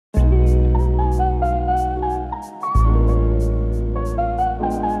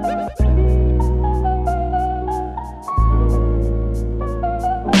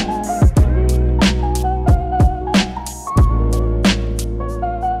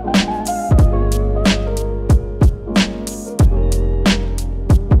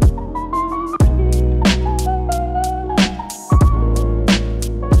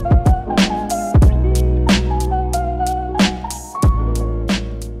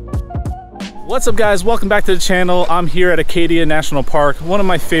What's up guys, welcome back to the channel. I'm here at Acadia National Park, one of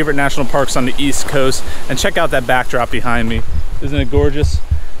my favorite national parks on the East Coast, and check out that backdrop behind me. Isn't it gorgeous?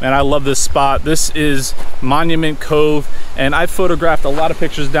 Man, I love this spot. This is Monument Cove, and I've photographed a lot of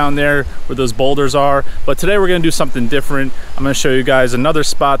pictures down there where those boulders are, but today we're gonna do something different. I'm gonna show you guys another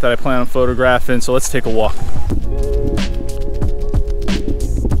spot that I plan on photographing, so let's take a walk.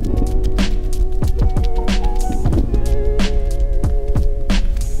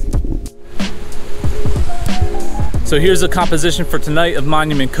 So here's the composition for tonight of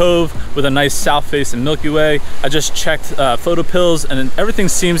Monument Cove with a nice south face and Milky Way. I just checked photo pills and everything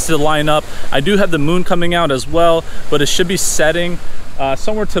seems to line up. I do have the moon coming out as well, but it should be setting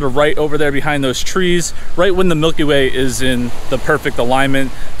somewhere to the right over there behind those trees, right when the Milky Way is in the perfect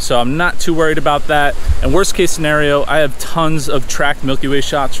alignment. So I'm not too worried about that. And worst case scenario, I have tons of tracked Milky Way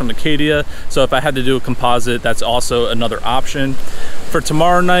shots from Acadia. So if I had to do a composite, that's also another option. For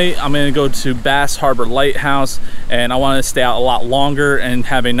tomorrow night, I'm gonna go to Bass Harbor Lighthouse, and I wanna stay out a lot longer and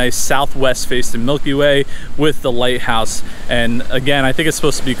have a nice southwest face to Milky Way with the lighthouse. And again, I think it's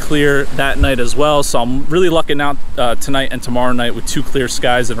supposed to be clear that night as well. So I'm really lucking out tonight and tomorrow night with two clear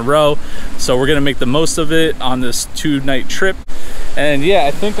skies in a row. So we're gonna make the most of it on this 2-night trip. And yeah,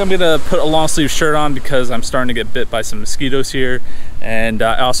 I think I'm gonna put a long sleeve shirt on because I'm starting to get bit by some mosquitoes here. And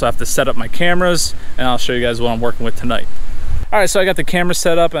I also have to set up my cameras, and I'll show you guys what I'm working with tonight. All right, so I got the camera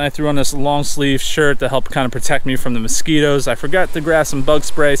set up and I threw on this long sleeve shirt to help kind of protect me from the mosquitoes. I forgot to grab some bug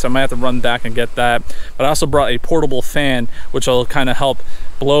spray, so I might have to run back and get that. But I also brought a portable fan, which will kind of help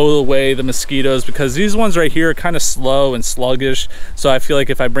blow away the mosquitoes, because these ones right here are kind of slow and sluggish. So I feel like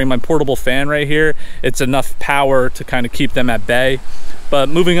if I bring my portable fan right here, it's enough power to kind of keep them at bay. But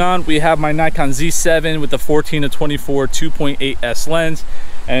moving on, we have my Nikon Z7 with the 14-24 2.8S lens.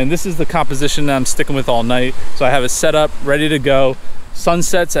 And this is the composition that I'm sticking with all night. So I have it set up, ready to go.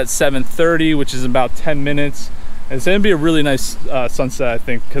 Sunsets at 7:30, which is about 10 minutes. And it's gonna be a really nice sunset, I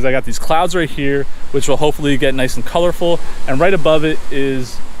think, because I got these clouds right here, which will hopefully get nice and colorful. And right above it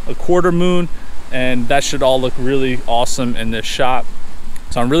is a quarter moon, and that should all look really awesome in this shot.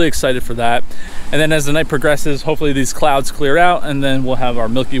 So I'm really excited for that. And then as the night progresses, hopefully these clouds clear out, and then we'll have our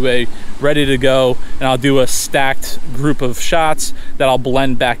Milky Way ready to go. And I'll do a stacked group of shots that I'll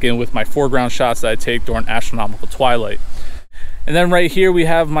blend back in with my foreground shots that I take during astronomical twilight. And then right here we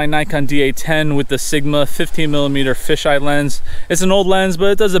have my Nikon D810 with the Sigma 15mm fisheye lens. It's an old lens,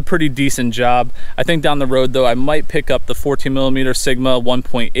 but it does a pretty decent job. I think down the road though, I might pick up the 14mm Sigma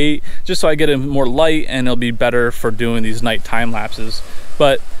 1.8 just so I get it more light, and it'll be better for doing these night time lapses.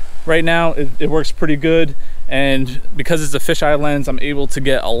 But right now it works pretty good, and because it's a fisheye lens, I'm able to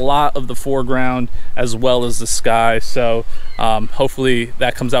get a lot of the foreground as well as the sky. So hopefully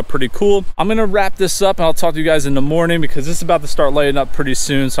that comes out pretty cool. I'm gonna wrap this up and I'll talk to you guys in the morning, because this is about to start lighting up pretty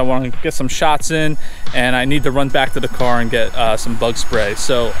soon. So I want to get some shots in, and I need to run back to the car and get some bug spray.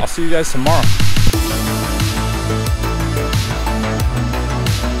 So I'll see you guys tomorrow.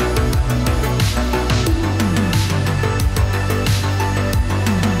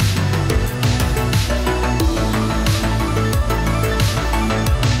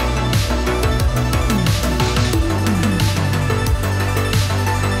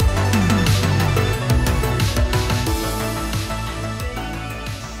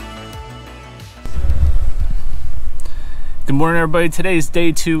 Good morning everybody. Today is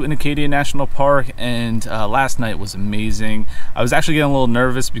day 2 in Acadia National Park, and last night was amazing. I was actually getting a little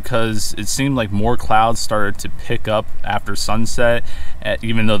nervous because it seemed like more clouds started to pick up after sunset,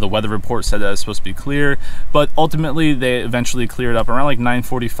 even though the weather report said that it was supposed to be clear. But ultimately they eventually cleared up around like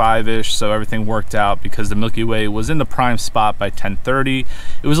 9:45-ish, so everything worked out because the Milky Way was in the prime spot by 10:30.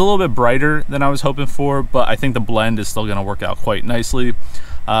 It was a little bit brighter than I was hoping for, but I think the blend is still going to work out quite nicely.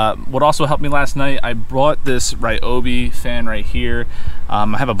 What also helped me last night, I brought this Ryobi fan right here.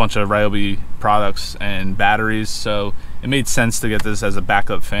 I have a bunch of Ryobi products and batteries, so it made sense to get this as a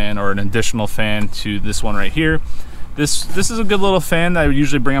backup fan or an additional fan to this one right here. This is a good little fan that I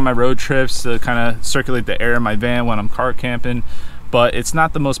usually bring on my road trips to kind of circulate the air in my van when I'm car camping, but it's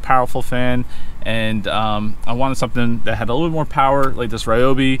not the most powerful fan, and I wanted something that had a little bit more power like this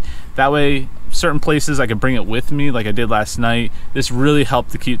Ryobi. That way certain places I could bring it with me like I did last night. This really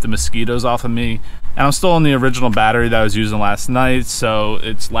helped to keep the mosquitoes off of me, and I'm still on the original battery that I was using last night, so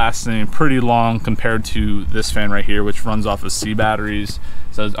it's lasting pretty long compared to this fan right here, which runs off of C batteries.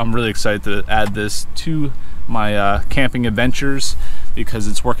 So I'm really excited to add this to my camping adventures because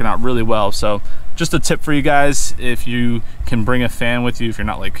it's working out really well. So just a tip for you guys, if you can bring a fan with you, if you're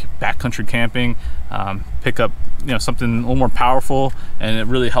not like backcountry camping, pick up something a little more powerful, and it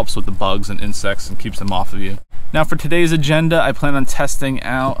really helps with the bugs and insects and keeps them off of you. Now for today's agenda, I plan on testing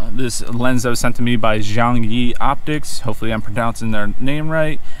out this lens that was sent to me by Zhangyi Optics. Hopefully I'm pronouncing their name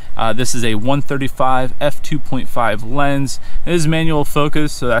right. This is a 135 f2.5 lens. It is manual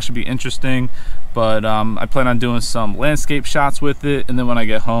focus, so that should be interesting. But I plan on doing some landscape shots with it, and then when I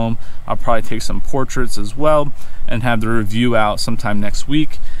get home, I'll probably take some portraits as well and have the review out sometime next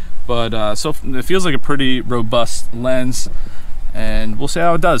week. But so it feels like a pretty robust lens, and we'll see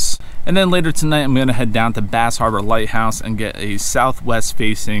how it does. And then later tonight, I'm gonna head down to Bass Harbor Lighthouse and get a southwest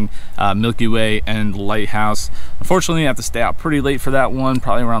facing Milky Way and lighthouse. Unfortunately, I have to stay out pretty late for that one,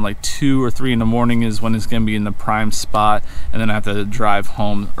 probably around like 2 or 3 in the morning is when it's gonna be in the prime spot. And then I have to drive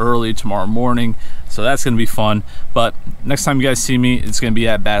home early tomorrow morning. So that's gonna be fun. But next time you guys see me, it's gonna be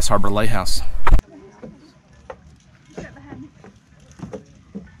at Bass Harbor Lighthouse. I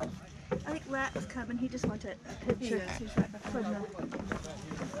think Rat's coming, he just wanted a picture. Yeah. He's right behind there.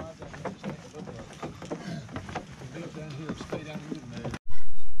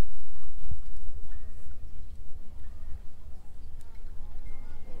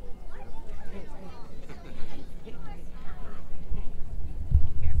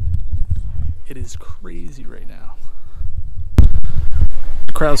 It is crazy right now.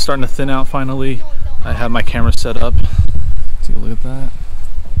 The crowd's starting to thin out finally. I have my camera set up. Take a look at that.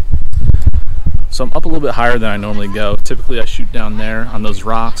 So I'm up a little bit higher than I normally go. Typically I shoot down there on those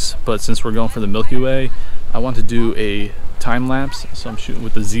rocks, but since we're going for the Milky Way, I want to do a time lapse. So I'm shooting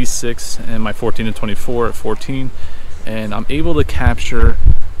with the Z6 and my 14-24 at 14, and I'm able to capture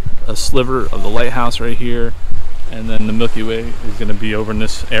a sliver of the lighthouse right here, and then the Milky Way is going to be over in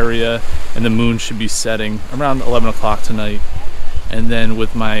this area, and the moon should be setting around 11 o'clock tonight. And then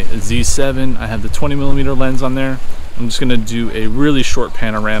with my Z7, I have the 20mm lens on there. I'm just going to do a really short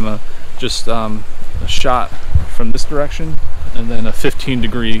panorama, just a shot from this direction, and then a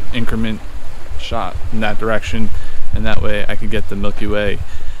 15-degree increment shot in that direction, and that way I can get the Milky Way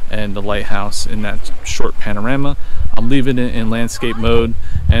and the lighthouse in that short panorama. I'm leaving it in landscape mode,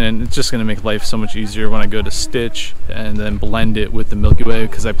 and it's just going to make life so much easier when I go to stitch and then blend it with the Milky Way,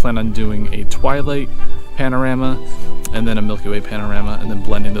 because I plan on doing a twilight panorama and then a Milky Way panorama and then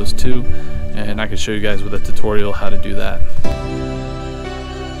blending those two, and I can show you guys with a tutorial how to do that.